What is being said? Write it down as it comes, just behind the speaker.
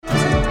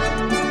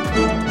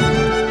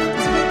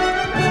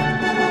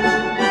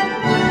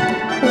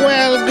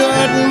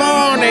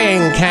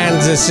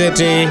Kansas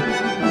City.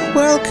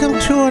 Welcome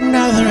to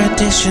another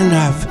edition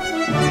of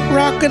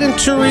Rocket and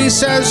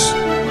Teresa's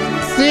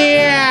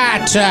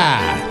Theater.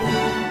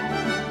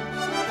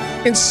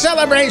 In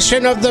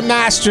celebration of the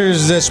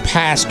Masters this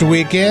past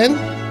weekend,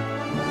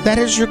 that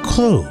is your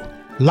clue.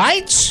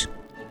 Lights,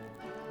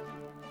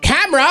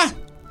 camera,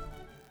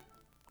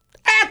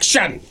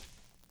 action!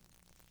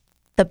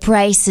 The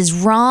price is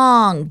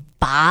wrong,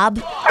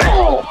 Bob.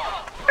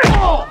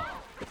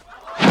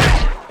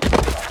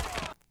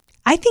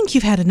 I think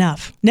you've had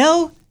enough.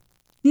 No,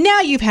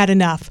 now you've had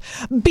enough.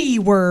 B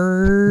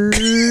word.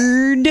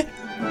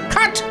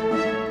 Cut!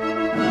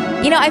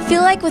 You know, I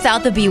feel like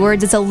without the B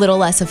words, it's a little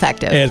less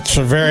effective.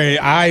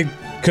 I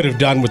could have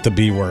done with the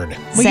B word.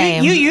 Well,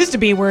 Same. you used a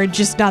B word,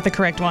 just not the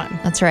correct one.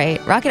 That's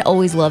right. Rocket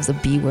always loves a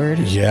B word.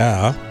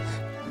 Yeah.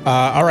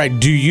 All right.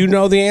 Do you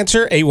know the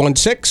answer?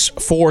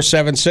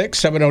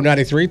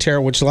 816-476-7093.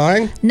 Tara, which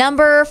line?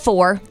 Number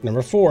 4.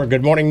 Number 4.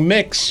 Good morning,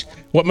 Mix.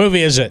 What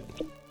movie is it?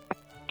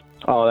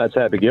 Oh, that's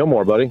Happy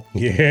Gilmore, buddy.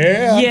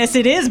 Yeah. Yes,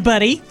 it is,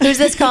 buddy. Who's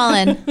this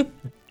calling?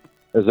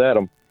 Is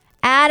Adam?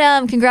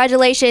 Adam,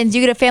 congratulations.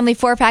 You get a family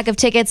 4-pack of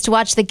tickets to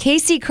watch the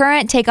KC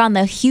Current take on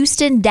the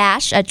Houston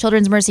Dash at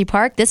Children's Mercy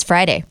Park this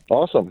Friday.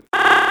 Awesome.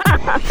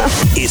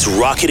 It's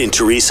Rocket and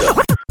Teresa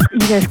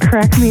You guys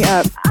crack me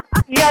up.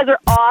 You guys are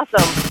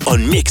awesome.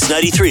 on Mix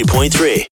 93.3.